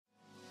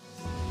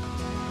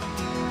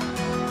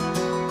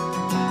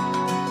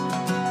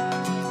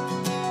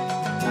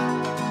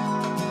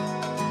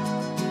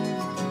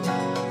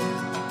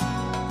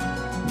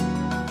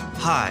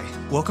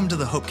Welcome to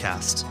the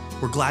Hopecast.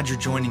 We're glad you're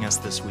joining us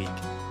this week.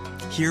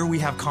 Here we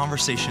have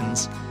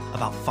conversations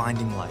about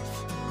finding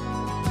life.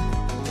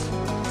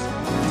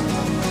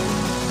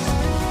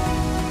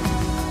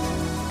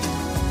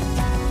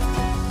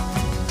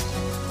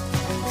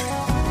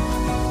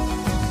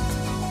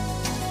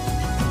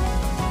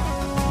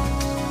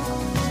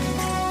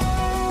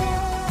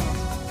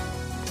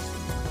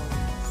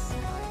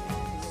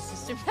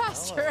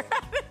 Pastor.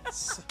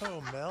 So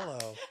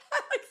mellow.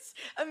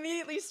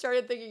 Immediately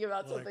started thinking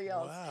about something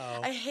else.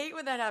 Wow. I hate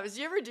when that happens. Do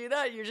you ever do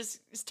that? You're just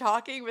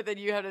talking, but then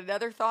you had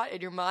another thought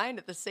in your mind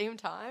at the same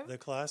time? The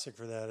classic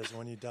for that is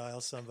when you dial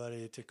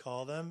somebody to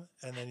call them,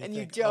 and then you And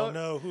think, you don't.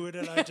 oh no, who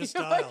did I just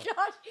Oh my dial?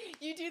 gosh,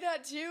 you do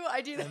that too?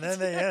 I do that And then too.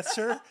 they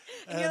answer,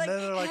 and you're then like,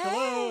 they're like,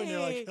 hello, and you're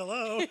 "Hey." like,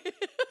 hello.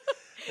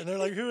 And they're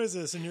like, who is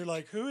this? And you're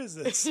like, who is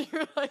this?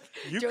 You're like,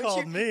 You "Don't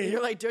called me."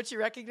 You're like, don't you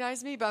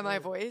recognize me by my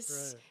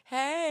voice? right.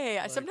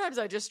 Hey. Sometimes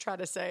I just try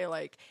to say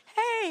like,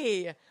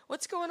 hey,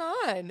 what's going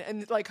on?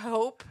 And like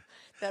hope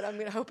that I'm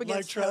going to hope Like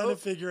against trying to hope.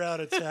 figure out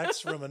a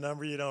text from a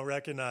number you don't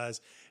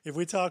recognize. If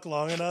we talk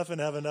long enough and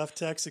have enough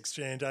text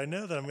exchange, I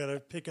know that I'm going to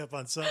pick up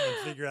on something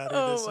and figure out who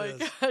Oh this my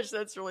is. gosh,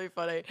 that's really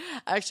funny.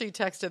 I actually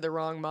texted the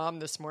wrong mom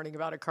this morning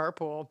about a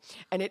carpool,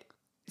 and it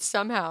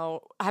somehow,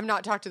 I have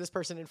not talked to this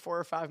person in 4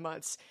 or 5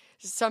 months.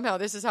 Somehow,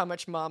 this is how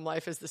much mom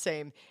life is the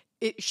same.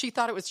 She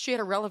thought she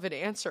had a relevant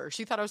answer.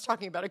 She thought I was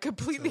talking about a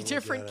completely Totally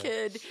different get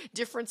kid,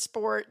 different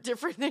sport,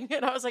 different thing.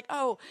 And I was like,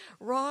 oh,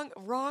 wrong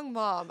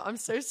mom. I'm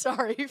so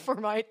sorry for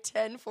my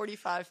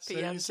 10:45 So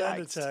p.m. you send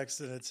text. a text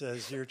and it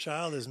says, your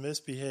child is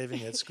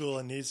misbehaving at school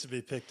and needs to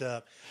be picked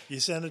up. You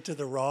send it to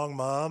the wrong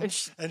mom,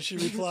 and she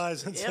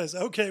replies and says,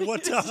 okay,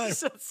 what time?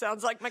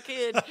 Sounds like my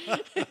kid.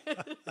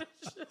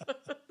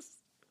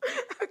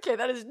 Okay,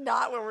 that is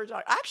not what we're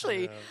talking.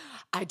 Actually,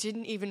 I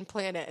didn't even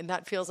plan it, and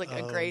that feels like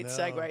a great no.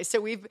 segue. So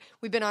we've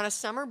been on a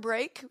summer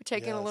break,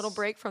 taking a little Yes.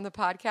 break from the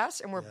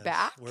podcast, and we're Yes,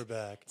 back. We're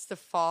back. It's the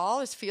fall.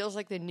 This feels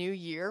like the new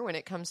year when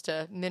it comes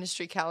to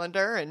ministry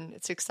calendar, and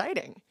it's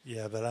exciting.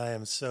 Yeah, but I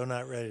am so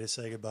not ready to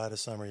say goodbye to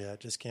summer yet.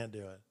 Just can't do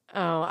it.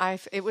 Oh,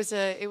 it was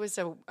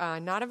a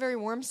not a very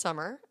warm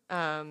summer.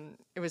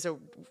 It was a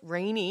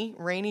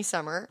rainy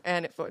summer,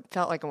 and it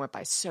felt like it went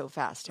by so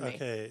fast to me.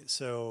 Okay,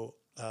 so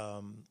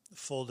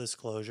full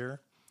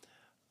disclosure,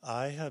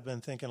 I have been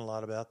thinking a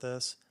lot about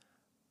this.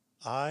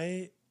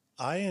 I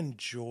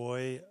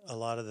enjoy a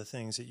lot of the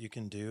things that you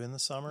can do in the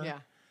summer. Yeah.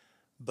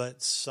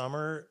 But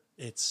summer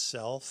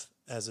itself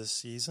as a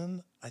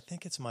season, I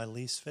think it's my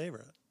least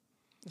favorite.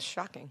 It's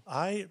shocking.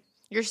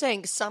 You're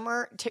saying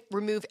summer,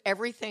 remove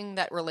everything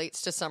that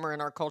relates to summer in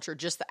our culture,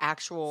 just the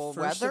actual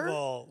First weather? of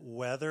all,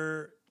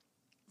 weather,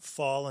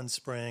 fall and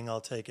spring,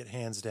 I'll take it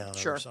hands down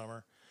Sure. over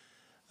summer.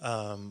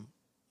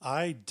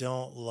 I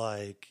don't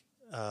like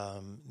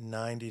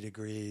 90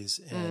 degrees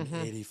and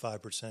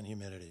 85%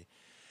 humidity.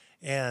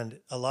 And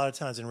a lot of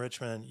times in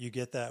Richmond, you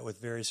get that with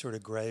very sort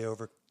of gray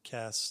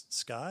overcast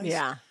skies.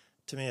 Yeah.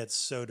 To me, it's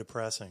so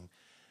depressing.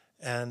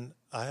 And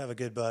I have a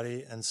good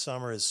buddy, and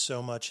summer is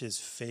so much his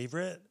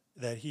favorite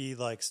that he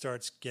like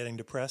starts getting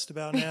depressed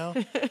about now.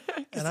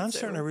 And I'm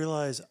starting to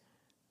realize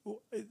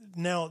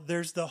now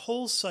there's the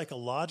whole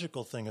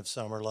psychological thing of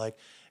summer. Like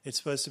it's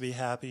supposed to be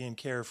happy and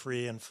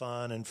carefree and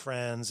fun and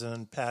friends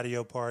and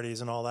patio parties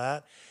and all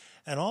that.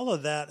 And all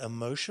of that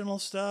emotional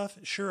stuff,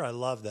 sure, I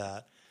love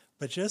that.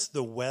 But just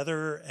the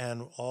weather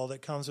and all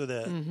that comes with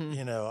it,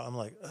 you know, I'm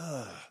like,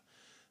 ugh.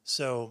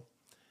 So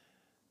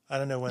I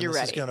don't know when You're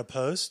this is ready. going to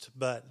post,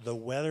 but the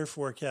weather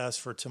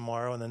forecast for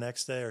tomorrow and the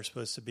next day are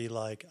supposed to be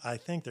like, I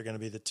think they're going to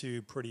be the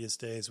two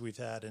prettiest days we've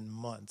had in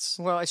months.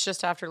 Well, it's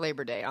just after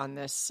Labor Day on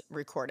this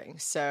recording.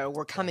 So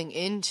we're coming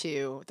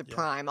into the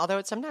prime, although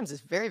it sometimes is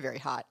very, very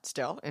hot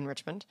still in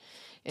Richmond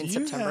in Do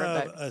September. you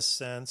have But a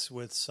sense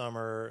with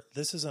summer?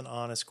 This is an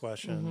honest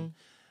question.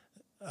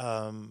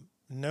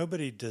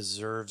 Nobody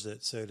deserves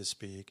it, so to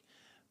speak.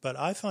 But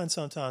I find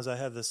sometimes I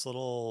have this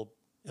little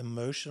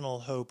emotional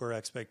hope or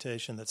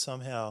expectation that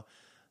somehow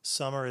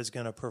summer is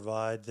going to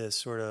provide this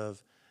sort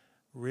of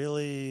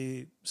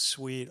really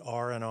sweet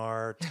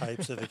R&R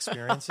types of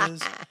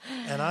experiences.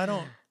 And I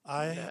don't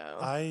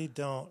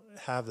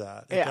have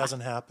that. It Yeah.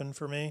 doesn't happen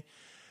for me.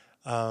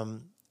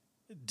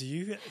 Do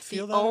you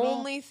feel the that at all?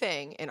 only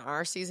thing in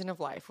our season of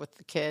life with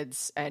the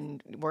kids,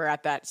 and we're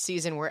at that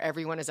season where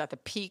everyone is at the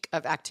peak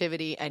of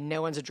activity and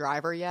no one's a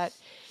driver yet.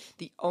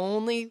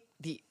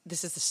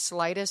 This is the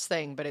slightest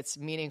thing, but it's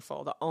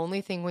meaningful. The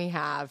only thing we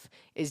have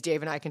is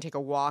Dave and I can take a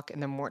walk in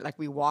the morning, like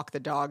we walk the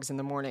dogs in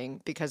the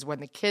morning, because when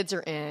the kids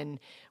are in,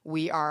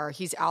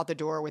 he's out the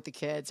door with the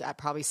kids at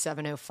probably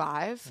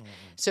 7:05.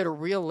 So to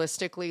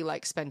realistically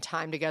like spend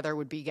time together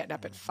would be getting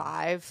up at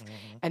 5.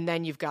 And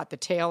then you've got the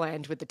tail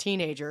end with the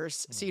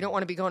teenagers. So you don't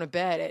want to be going to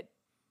bed at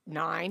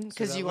 9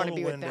 because that you want to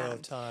be little with window them.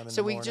 of time in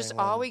So the we just morning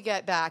all when- we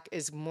get back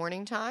is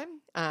morning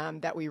time,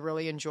 that we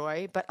really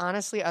enjoy. But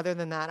honestly, other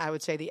than that, I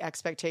would say the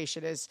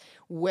expectation is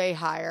way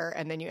higher,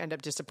 and then you end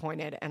up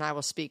disappointed. And I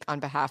will speak on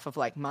behalf of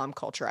like mom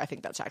culture. I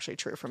think that's actually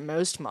true for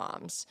most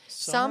moms.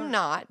 Some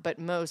not, but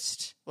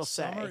most will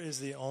say. Summer is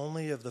the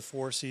only of the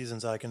 4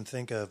 seasons I can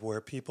think of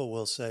where people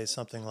will say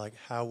something like,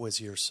 "How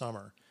was your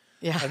summer?"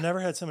 Yeah. I've never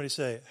had somebody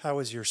say, "How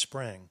was your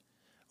spring?"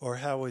 or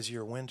 "How was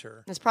your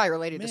winter?" It's probably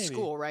related to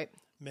school, right?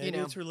 Maybe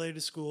it's related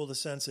to school, the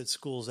sense that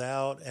school's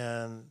out,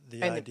 and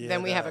idea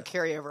then we that have a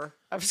carryover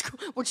of school,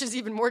 which is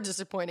even more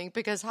disappointing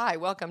because, hi,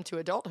 welcome to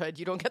adulthood.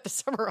 You don't get the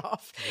summer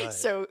off. Right.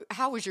 So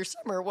how was your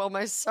summer? Well,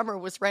 my summer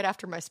was right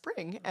after my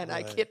spring, and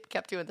I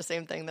kept doing the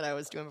same thing that I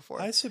was doing before.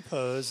 I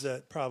suppose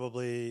that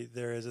probably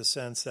there is a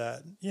sense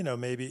that,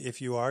 maybe if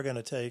you are going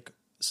to take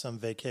some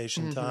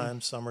vacation time,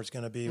 summer's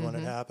going to be when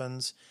it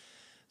happens.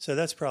 So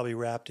that's probably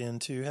wrapped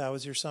into how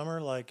was your summer?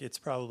 Like it's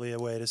probably a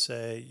way to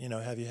say,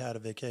 have you had a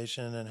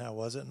vacation and how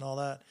was it and all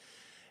that?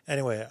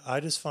 Anyway, I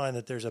just find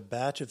that there's a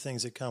batch of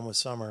things that come with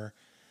summer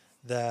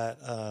that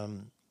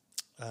I'm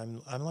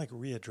like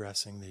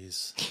readdressing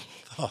these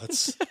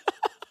thoughts.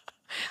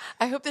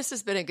 I hope this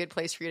has been a good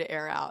place for you to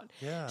air out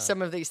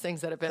some of these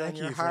things that have been Thank on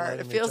your you for heart. letting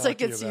It me feels talk like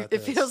to you about it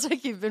this. feels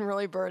like you've been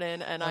really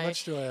burdened, and How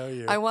much do I owe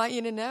you? I want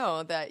you to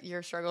know that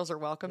your struggles are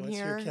welcome What's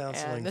here, your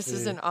counseling and this fee?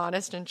 is an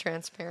honest and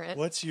transparent.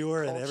 What's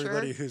your culture. and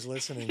everybody who's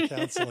listening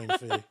counseling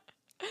fee?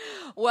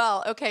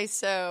 Well, okay,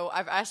 so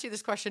I've asked you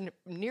this question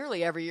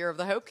nearly every year of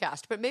the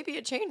Hopecast, but maybe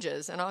it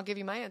changes, and I'll give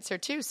you my answer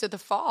too. So the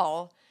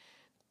fall,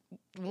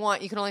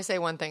 you can only say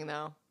one thing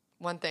though.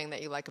 One thing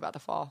that you like about the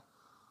fall.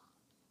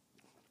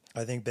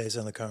 I think based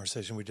on the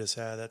conversation we just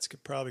had, that's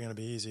probably going to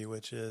be easy,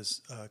 which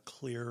is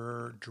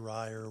clearer,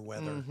 drier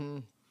weather.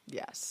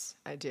 Yes,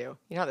 I do.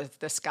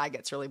 The sky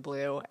gets really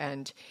blue,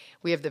 and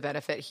we have the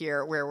benefit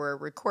here where we're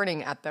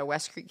recording at the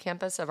West Creek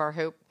campus of our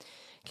Hope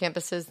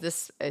campuses.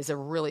 This is a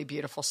really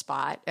beautiful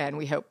spot, and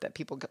we hope that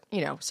people,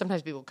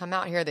 sometimes people come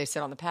out here, they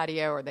sit on the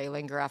patio, or they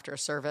linger after a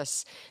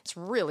service. It's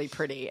really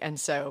pretty, and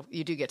so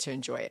you do get to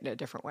enjoy it in a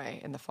different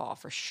way in the fall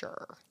for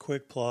sure.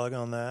 Quick plug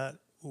on that.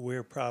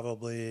 We're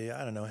probably,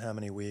 I don't know how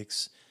many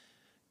weeks,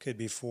 could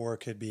be 4,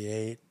 could be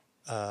 8,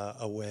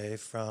 away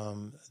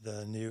from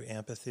the new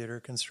amphitheater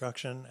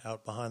construction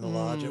out behind the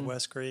lodge at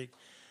West Creek.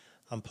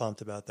 I'm pumped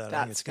about that.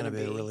 I think it's going to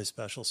be a really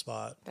special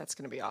spot. That's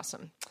going to be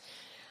awesome.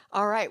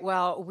 All right.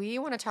 Well, we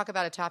want to talk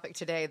about a topic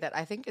today that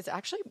I think is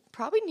actually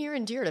probably near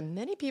and dear to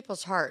many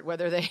people's heart,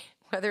 whether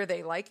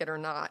they like it or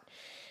not,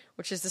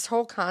 which is this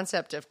whole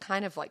concept of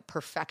kind of like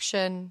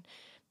perfection,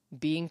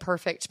 being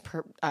perfect,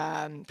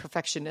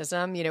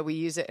 perfectionism. We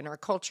use it in our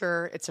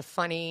culture. It's a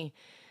funny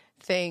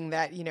thing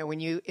that, when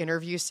you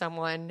interview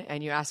someone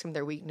and you ask them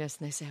their weakness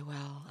and they say,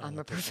 well, I'm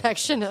a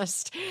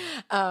perfectionist.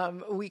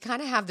 We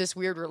kind of have this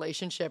weird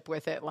relationship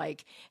with it.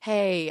 Like,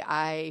 hey,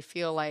 I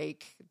feel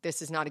like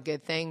this is not a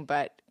good thing,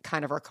 but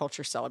kind of our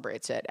culture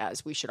celebrates it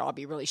as we should all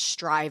be really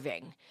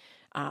striving,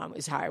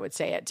 is how I would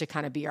say it, to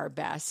kind of be our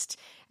best.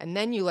 And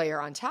then you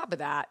layer on top of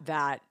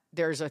that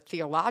there's a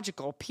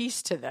theological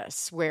piece to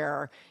this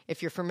where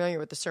if you're familiar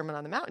with the Sermon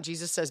on the Mount,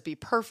 Jesus says, be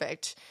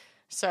perfect.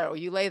 So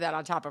you lay that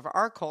on top of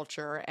our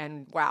culture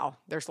and wow,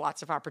 there's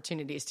lots of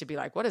opportunities to be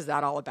like, what is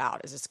that all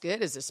about? Is this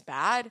good? Is this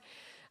bad?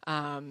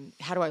 How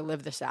do I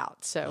live this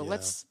out? So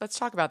let's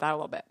talk about that a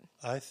little bit.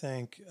 I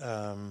think,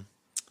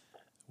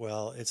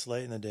 it's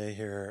late in the day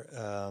here.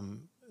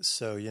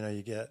 So,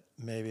 you get,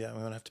 maybe I'm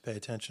going to have to pay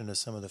attention to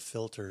some of the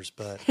filters,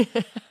 but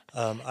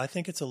I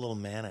think it's a little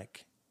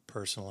manic.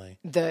 Personally,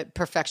 the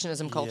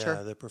perfectionism culture.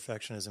 Yeah, the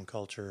perfectionism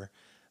culture.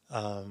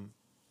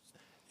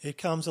 It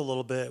comes a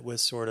little bit with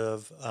sort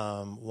of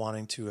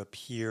wanting to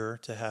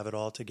appear to have it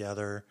all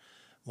together,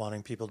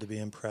 wanting people to be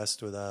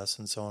impressed with us,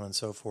 and so on and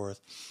so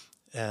forth.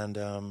 And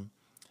I'm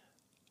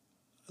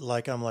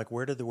like,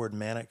 where did the word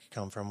manic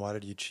come from? Why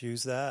did you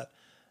choose that?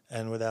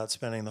 And without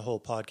spending the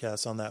whole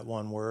podcast on that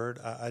one word,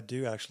 I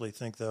do actually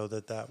think, though,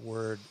 that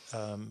word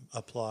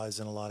applies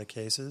in a lot of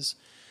cases.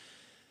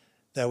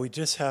 That we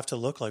just have to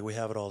look like we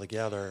have it all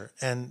together.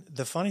 And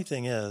the funny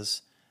thing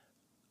is,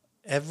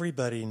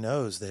 everybody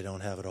knows they don't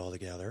have it all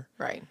together.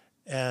 Right.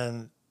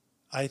 And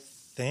I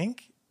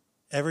think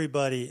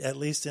everybody, at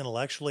least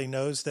intellectually,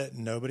 knows that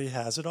nobody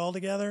has it all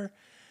together.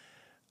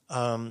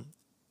 And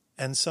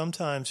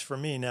sometimes for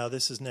me, now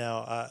this is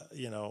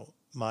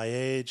my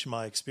age,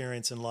 my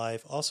experience in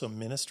life, also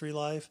ministry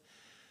life.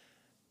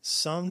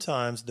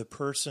 Sometimes the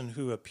person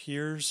who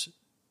appears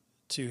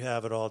to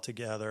have it all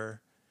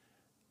together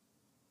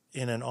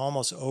in an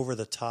almost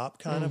over-the-top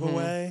kind of a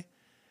way,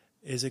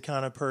 is a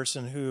kind of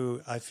person who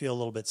I feel a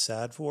little bit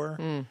sad for.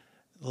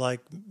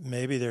 Like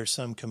maybe there's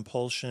some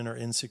compulsion or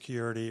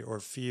insecurity or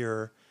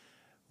fear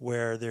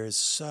where there's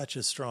such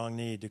a strong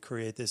need to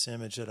create this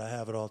image that I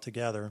have it all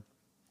together.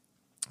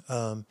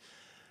 So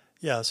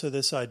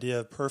this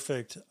idea of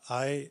perfect,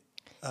 Can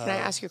I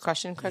ask you a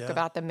question quick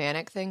about the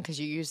manic thing? Because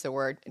you use the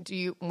word.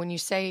 When you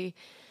say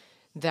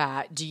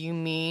that, do you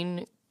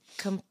mean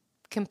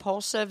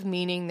compulsive,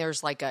 meaning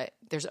there's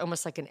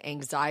almost like an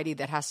anxiety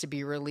that has to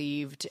be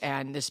relieved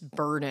and this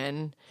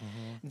burden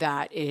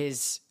that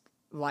is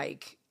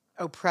like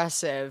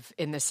oppressive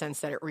in the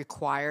sense that it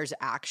requires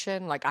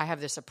action. Like I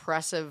have this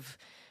oppressive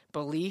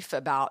belief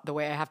about the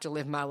way I have to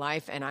live my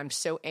life, and I'm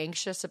so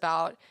anxious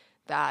about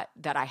that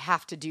I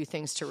have to do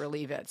things to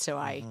relieve it. So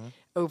I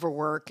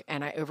overwork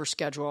and I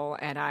overschedule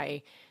and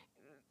I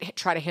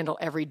try to handle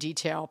every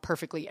detail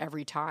perfectly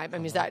every time. I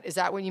mean, is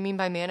that what you mean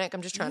by manic?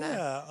 I'm just trying to...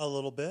 Yeah, a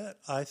little bit.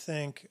 I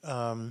think,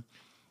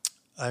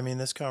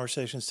 this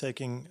conversation is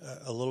taking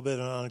a little bit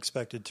of an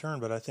unexpected turn,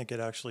 but I think it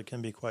actually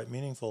can be quite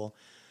meaningful.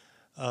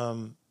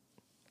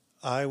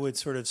 I would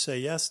sort of say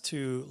yes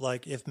to,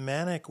 like, if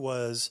manic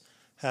was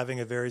having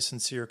a very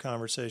sincere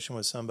conversation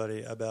with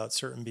somebody about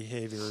certain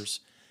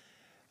behaviors,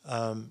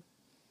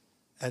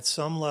 at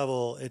some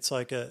level, it's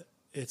like a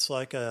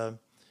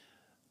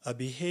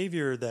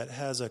behavior that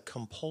has a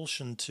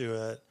compulsion to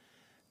it,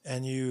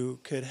 and you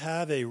could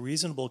have a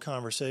reasonable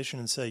conversation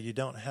and say, you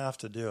don't have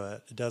to do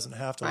it. It doesn't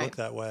have to look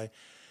that way.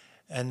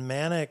 And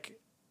manic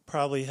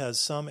probably has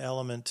some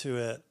element to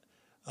it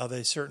of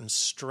a certain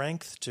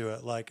strength to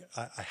it, like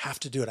I have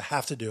to do it, I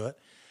have to do it.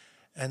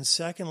 And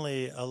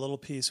secondly, a little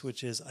piece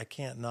which is I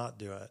can't not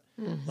do it.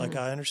 Like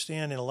I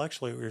understand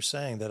intellectually what you're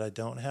saying, that I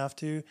don't have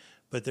to,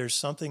 but there's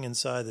something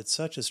inside that's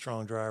such a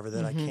strong driver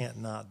that I can't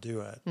not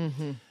do it.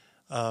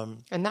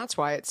 And that's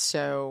why it's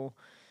so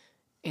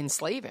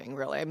enslaving,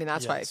 really. I mean,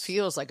 that's why it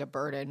feels like a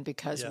burden,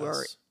 because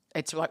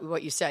it's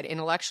what you said.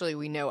 Intellectually,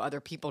 we know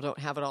other people don't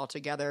have it all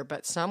together,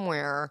 but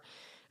somewhere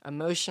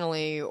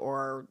emotionally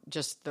or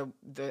just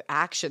the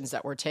actions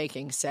that we're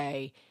taking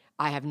say,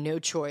 I have no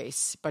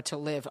choice but to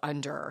live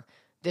under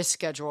this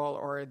schedule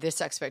or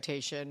this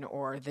expectation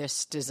or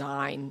this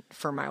design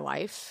for my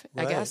life,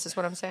 I guess is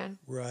what I'm saying.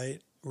 Right.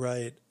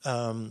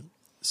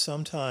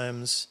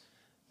 Sometimes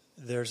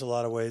there's a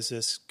lot of ways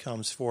this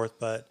comes forth,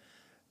 but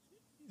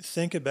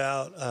think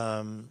about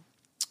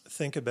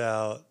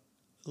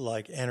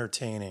like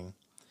entertaining,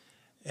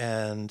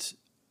 and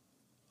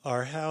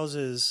our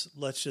houses,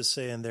 let's just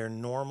say in their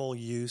normal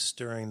use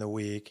during the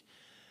week,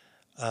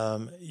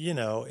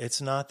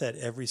 it's not that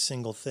every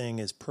single thing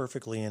is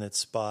perfectly in its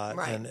spot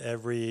and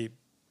every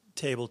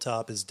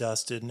tabletop is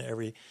dusted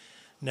and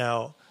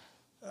now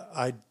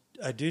I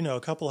do know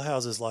a couple of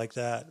houses like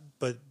that,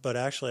 but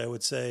actually I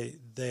would say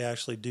they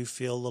actually do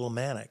feel a little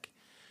manic.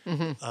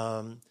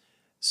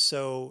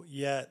 So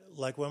yet,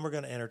 like when we're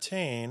going to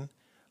entertain,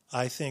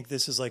 I think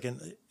this is like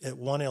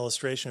one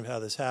illustration of how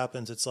this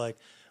happens. It's like,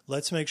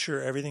 let's make sure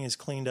everything is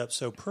cleaned up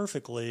so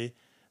perfectly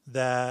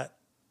that,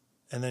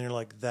 and then you're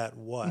like, that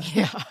what?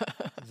 Yeah.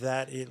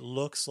 That it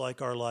looks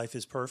like our life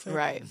is perfect.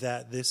 Right.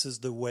 That this is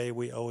the way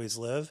we always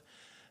live.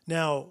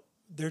 Now,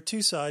 there are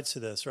two sides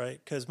to this, right?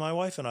 Because my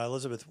wife and I,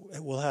 Elizabeth,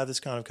 will have this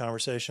kind of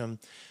conversation.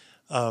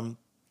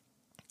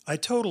 I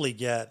totally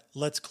get,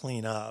 let's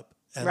clean up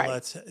and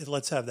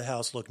let's have the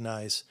house look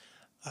nice.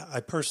 I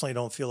personally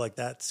don't feel like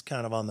that's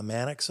kind of on the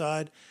manic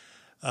side.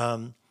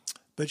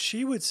 But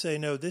she would say,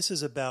 no, this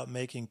is about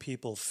making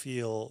people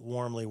feel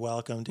warmly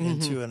welcomed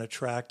into an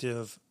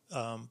attractive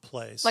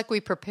place. Like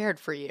we prepared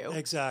for you.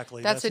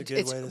 Exactly. That's a good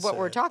way to say it. What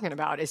we're talking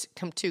about is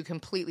two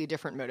completely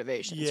different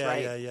motivations,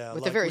 right? Yeah.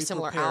 With like a very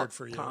similar outcome.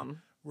 For you.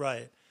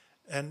 Right.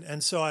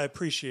 And so I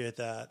appreciate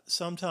that.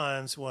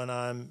 Sometimes when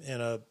I'm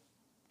in a,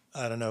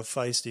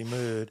 feisty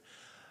mood,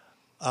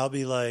 I'll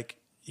be like,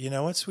 you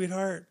know what,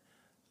 sweetheart?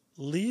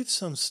 Leave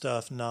some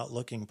stuff not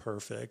looking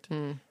perfect.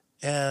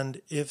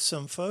 And if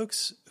some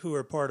folks who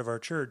are part of our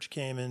church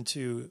came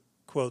into,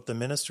 quote, the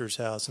minister's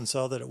house and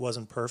saw that it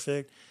wasn't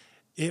perfect,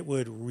 it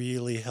would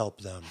really help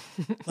them.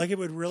 Like it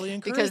would really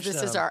encourage them. Because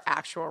this is our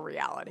actual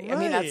reality. Right, I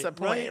mean, that's the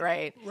point,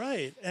 right?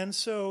 Right. And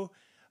so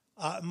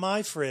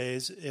my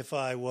phrase, if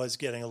I was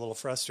getting a little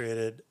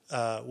frustrated,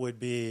 would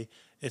be,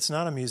 it's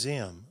not a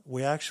museum.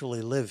 We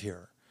actually live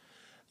here.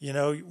 You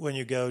know, when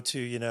you go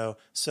to,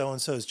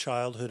 so-and-so's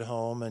childhood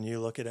home and you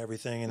look at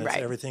everything and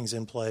everything's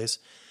in place,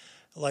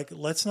 like,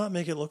 let's not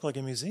make it look like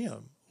a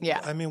museum.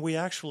 Yeah. I mean, we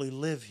actually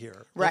live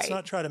here. Right. Let's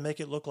not try to make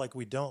it look like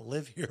we don't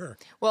live here.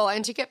 Well,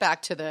 and to get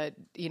back to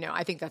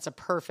I think that's a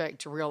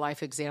perfect real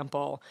life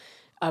example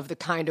of the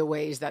kind of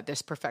ways that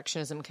this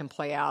perfectionism can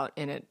play out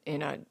in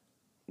a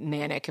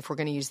manic, if we're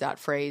going to use that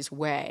phrase,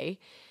 way.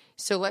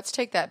 So let's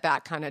take that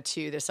back kind of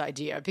to this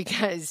idea,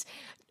 because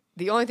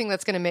the only thing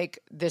that's going to make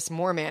this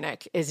more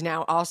manic is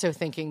now also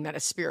thinking that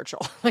it's spiritual,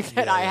 like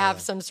that I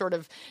have some sort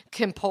of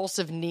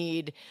compulsive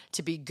need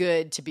to be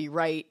good, to be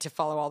right, to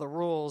follow all the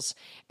rules.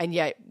 And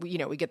yet, we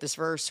get this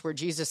verse where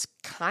Jesus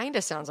kind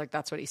of sounds like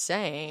that's what he's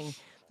saying.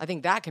 I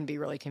think that can be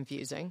really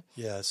confusing.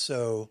 Yeah.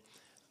 So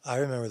I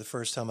remember the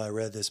first time I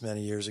read this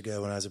many years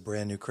ago when I was a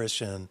brand new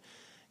Christian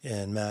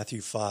in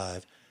Matthew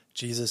 5,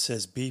 Jesus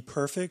says, be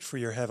perfect for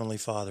your heavenly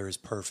Father is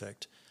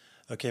perfect.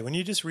 Okay, when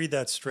you just read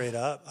that straight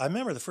up, I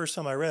remember the first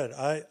time I read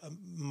it,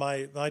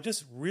 my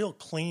just real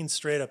clean,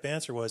 straight up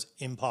answer was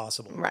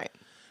impossible.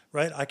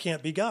 Right? I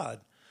can't be God.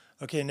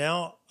 Okay,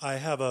 now I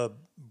have a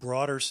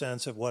broader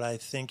sense of what I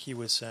think he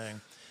was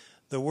saying.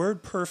 The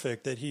word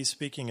perfect that he's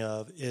speaking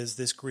of is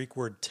this Greek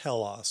word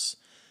telos.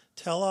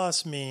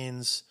 Telos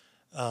means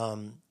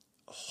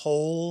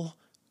whole,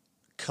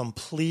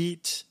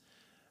 complete,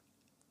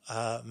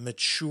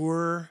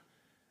 mature.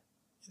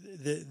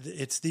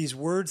 It's these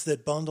words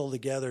that bundle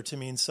together to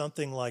mean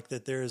something like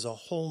that there is a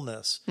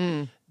wholeness.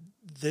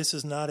 This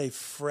is not a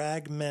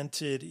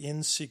fragmented,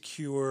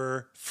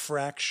 insecure,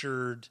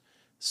 fractured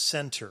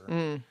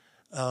center,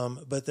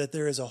 but that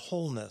there is a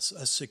wholeness,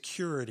 a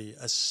security,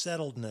 a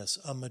settledness,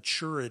 a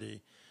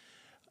maturity.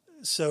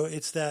 So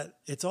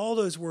it's all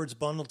those words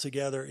bundled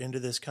together into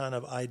this kind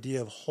of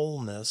idea of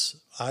wholeness,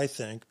 I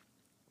think.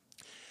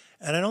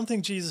 And I don't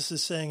think Jesus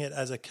is saying it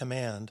as a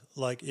command.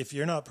 Like, if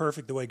you're not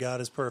perfect the way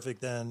God is perfect,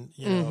 then,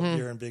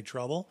 you're in big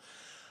trouble.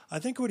 I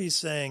think what he's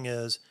saying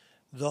is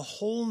the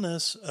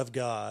wholeness of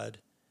God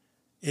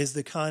is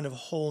the kind of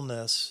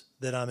wholeness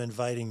that I'm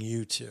inviting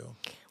you to.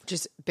 Which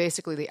is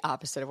basically the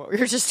opposite of what we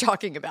were just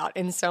talking about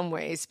in some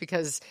ways,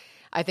 because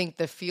I think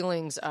the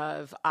feelings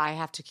of I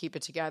have to keep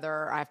it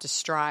together, I have to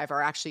strive,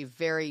 are actually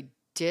very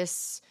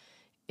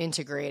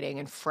disintegrating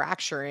and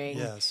fracturing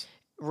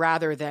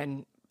rather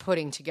than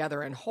putting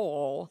together and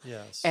whole.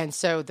 Yes. And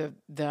so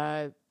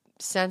the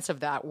sense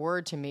of that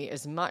word to me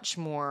is much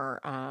more,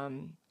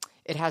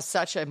 it has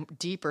such a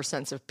deeper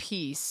sense of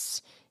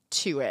peace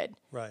to it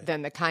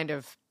than the kind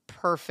of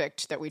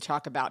perfect that we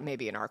talk about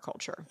maybe in our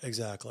culture.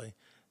 Exactly.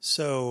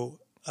 So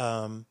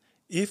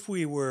if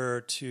we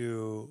were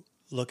to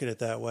look at it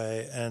that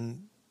way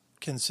and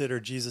consider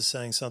Jesus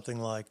saying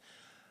something like,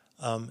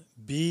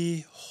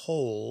 be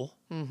whole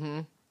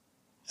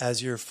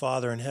as your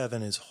Father in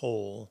heaven is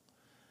whole,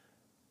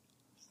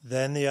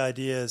 then the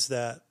idea is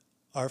that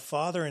our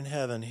Father in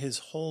heaven, his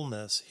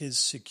wholeness, his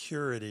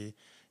security,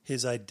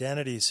 his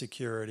identity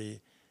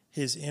security,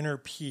 his inner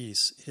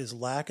peace, his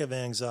lack of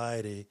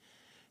anxiety,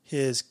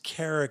 his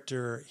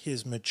character,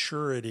 his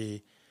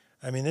maturity.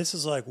 I mean, this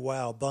is like,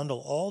 wow,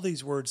 bundle all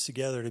these words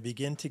together to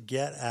begin to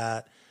get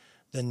at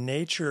the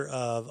nature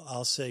of,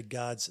 I'll say,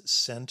 God's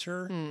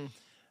center.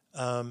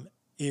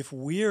 If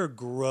we are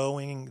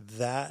growing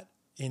that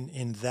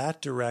in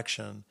that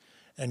direction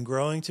and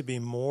growing to be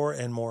more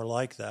and more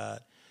like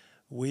that,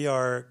 we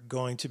are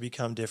going to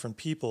become different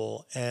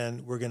people,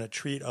 and we're going to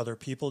treat other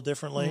people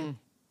differently.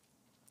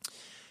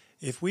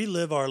 If we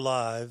live our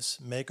lives,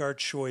 make our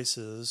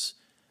choices,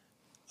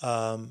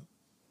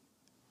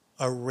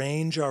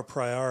 arrange our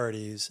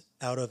priorities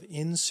out of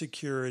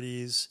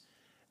insecurities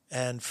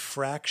and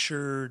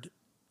fractured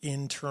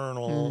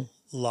internal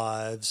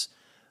lives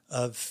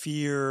of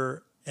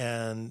fear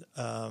and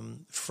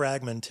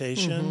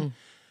fragmentation,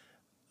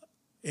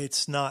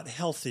 it's not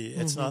healthy.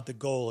 It's not the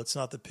goal. It's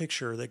not the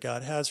picture that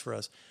God has for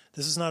us.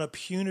 This is not a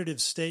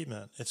punitive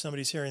statement. If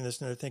somebody's hearing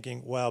this and they're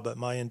thinking, wow, but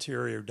my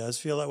interior does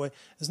feel that way,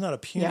 it's not a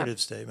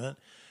punitive statement.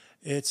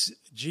 It's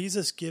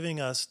Jesus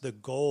giving us the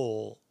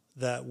goal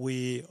that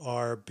we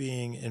are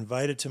being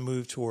invited to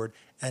move toward,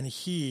 and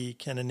he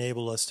can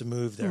enable us to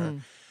move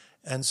there.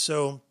 And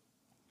so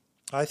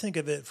I think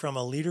of it from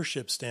a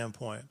leadership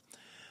standpoint.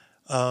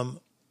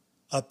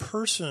 A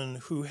person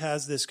who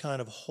has this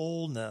kind of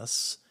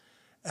wholeness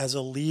as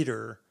a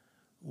leader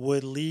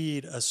would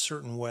lead a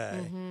certain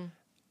way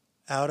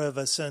out of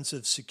a sense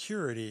of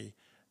security.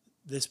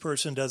 This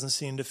person doesn't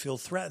seem to feel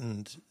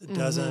threatened,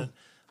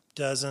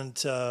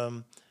 doesn't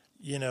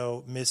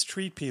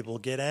mistreat people,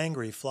 get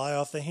angry, fly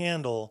off the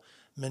handle,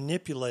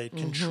 manipulate,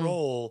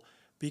 control,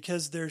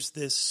 because there's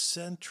this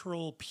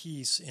central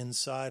piece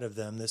inside of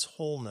them, this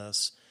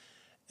wholeness.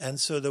 And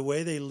so the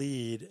way they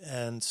lead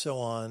and so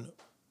on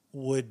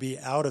would be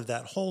out of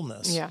that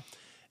wholeness. Yeah.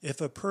 If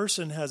a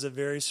person has a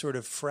very sort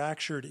of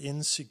fractured,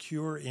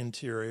 insecure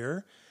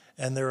interior,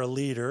 and they're a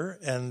leader,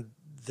 and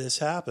this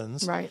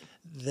happens,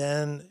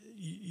 then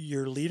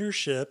your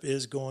leadership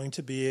is going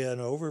to be an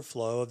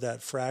overflow of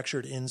that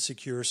fractured,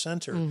 insecure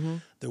center.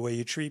 The way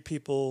you treat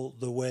people,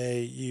 the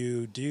way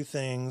you do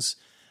things,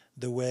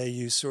 the way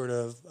you sort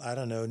of,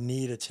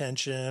 need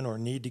attention or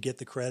need to get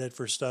the credit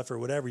for stuff or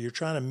whatever. You're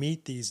trying to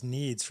meet these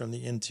needs from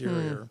the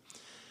interior.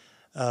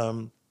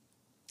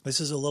 This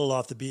is a little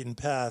off the beaten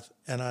path,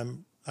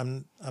 and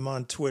I'm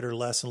on Twitter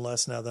less and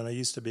less now than I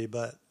used to be,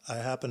 but I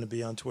happened to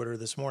be on Twitter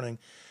this morning,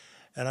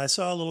 and I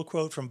saw a little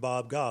quote from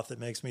Bob Goff that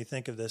makes me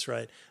think of this,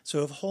 right?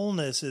 So if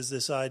wholeness is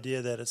this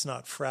idea that it's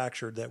not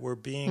fractured, that we're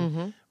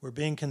being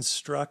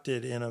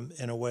constructed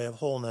in a way of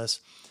wholeness,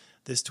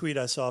 this tweet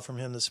I saw from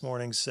him this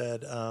morning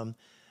said,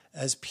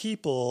 as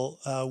people,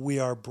 we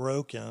are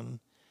broken,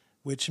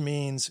 which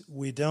means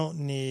we don't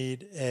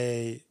need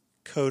a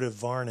coat of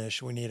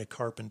varnish, we need a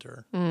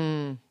carpenter.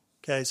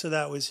 Okay, so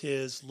that was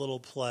his little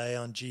play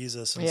on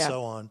Jesus and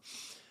so on.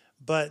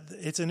 But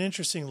it's an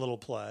interesting little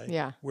play.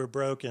 Yeah. We're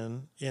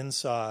broken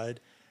inside.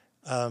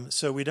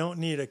 So we don't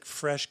need a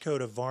fresh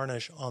coat of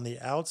varnish on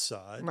the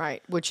outside.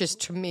 Right, which is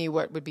to me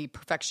what would be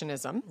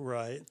perfectionism.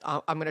 Right.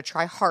 I'm going to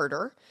try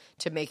harder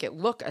to make it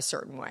look a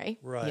certain way.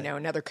 Right.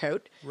 Another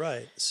coat.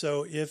 Right.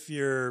 So if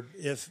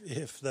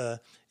the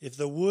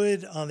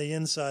wood on the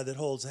inside that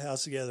holds the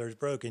house together is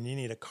broken, you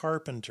need a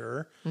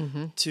carpenter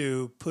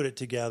to put it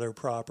together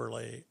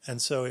properly.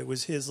 And so it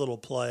was his little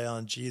play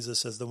on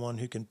Jesus as the one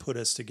who can put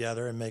us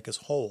together and make us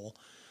whole.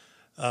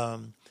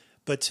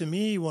 But to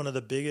me, one of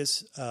the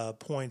biggest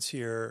points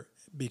here,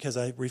 because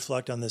I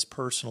reflect on this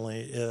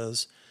personally,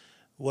 is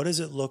what does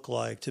it look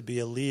like to be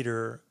a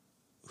leader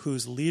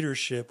whose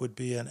leadership would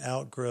be an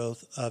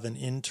outgrowth of an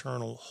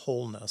internal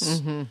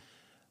wholeness?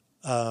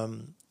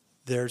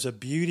 There's a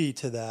beauty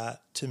to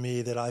that, to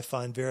me, that I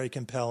find very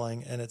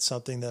compelling, and it's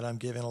something that I'm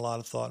giving a lot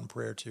of thought and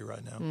prayer to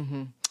right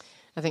now.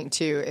 I think,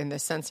 too, in the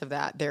sense of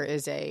that, there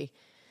is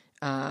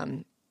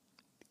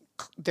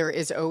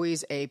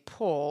always a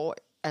pull,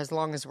 as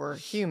long as we're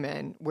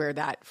human, where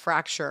that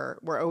fracture,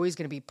 we're always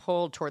going to be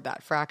pulled toward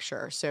that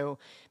fracture. So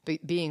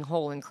being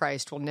whole in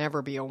Christ will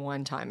never be a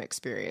one-time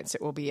experience.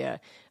 It will be a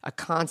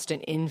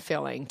constant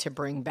infilling to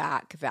bring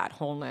back that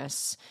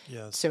wholeness.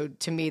 Yes. So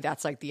to me,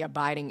 that's like the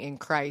abiding in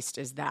Christ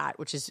is that,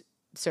 which is,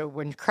 so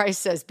when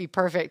Christ says, be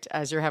perfect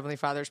as your Heavenly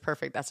Father is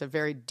perfect, that's a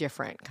very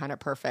different kind of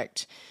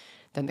perfect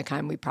than the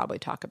kind we probably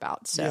talk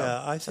about. So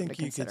yeah, I think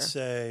you could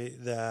say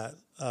that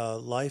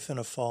life in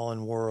a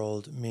fallen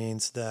world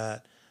means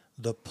that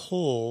the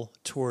pull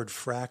toward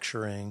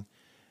fracturing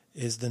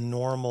is the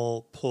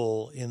normal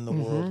pull in the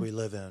world we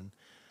live in.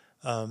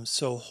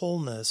 So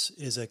wholeness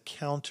is a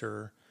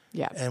counter,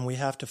 and we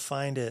have to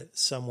find it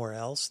somewhere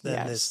else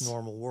than this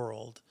normal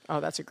world. Oh,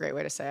 that's a great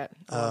way to say it.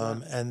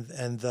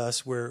 And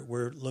thus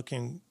we're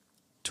looking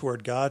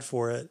toward God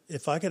for it.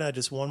 If I could add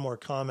just one more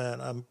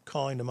comment, I'm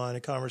calling to mind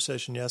a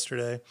conversation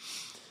yesterday.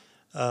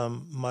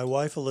 My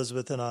wife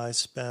Elizabeth and I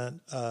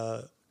spent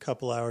a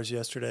couple hours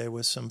yesterday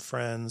with some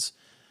friends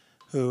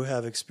who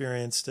have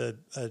experienced a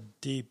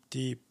deep,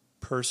 deep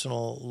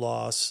personal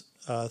loss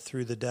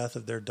through the death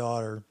of their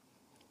daughter.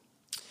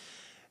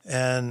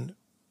 And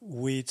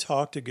we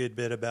talked a good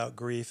bit about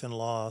grief and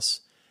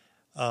loss.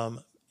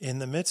 In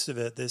the midst of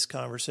it, this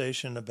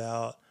conversation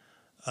about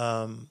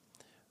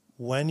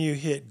when you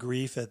hit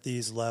grief at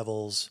these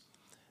levels,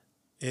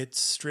 it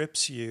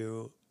strips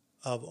you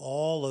of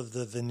all of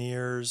the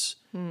veneers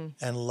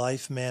and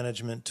life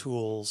management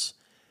tools.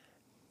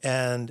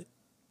 And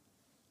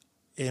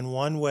in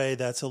one way,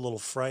 that's a little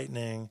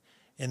frightening.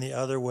 In the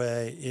other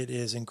way, it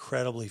is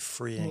incredibly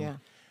freeing. Yeah.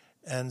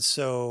 And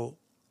so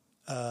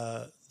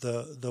the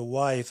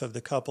wife of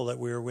the couple that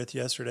we were with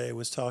yesterday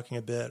was talking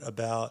a bit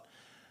about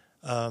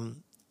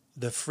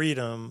the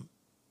freedom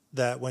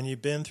that when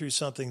you've been through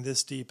something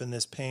this deep and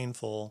this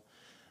painful,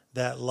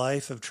 that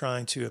life of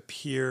trying to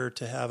appear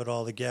to have it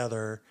all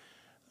together,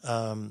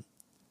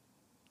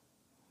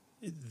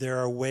 there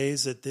are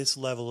ways that this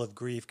level of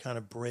grief kind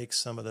of breaks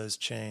some of those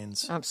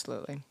chains.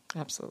 Absolutely.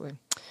 Absolutely.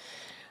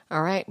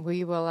 All right.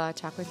 We will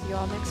talk with you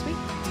all next week.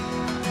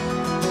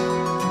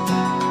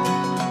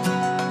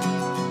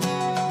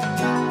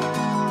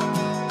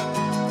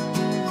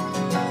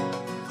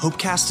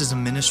 Hopecast is a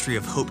ministry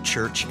of Hope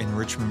Church in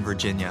Richmond,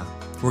 Virginia.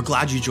 We're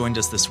glad you joined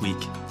us this week.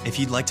 If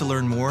you'd like to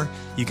learn more,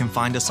 you can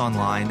find us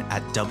online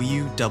at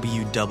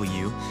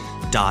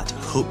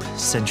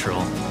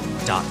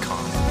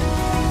www.hopecentral.com.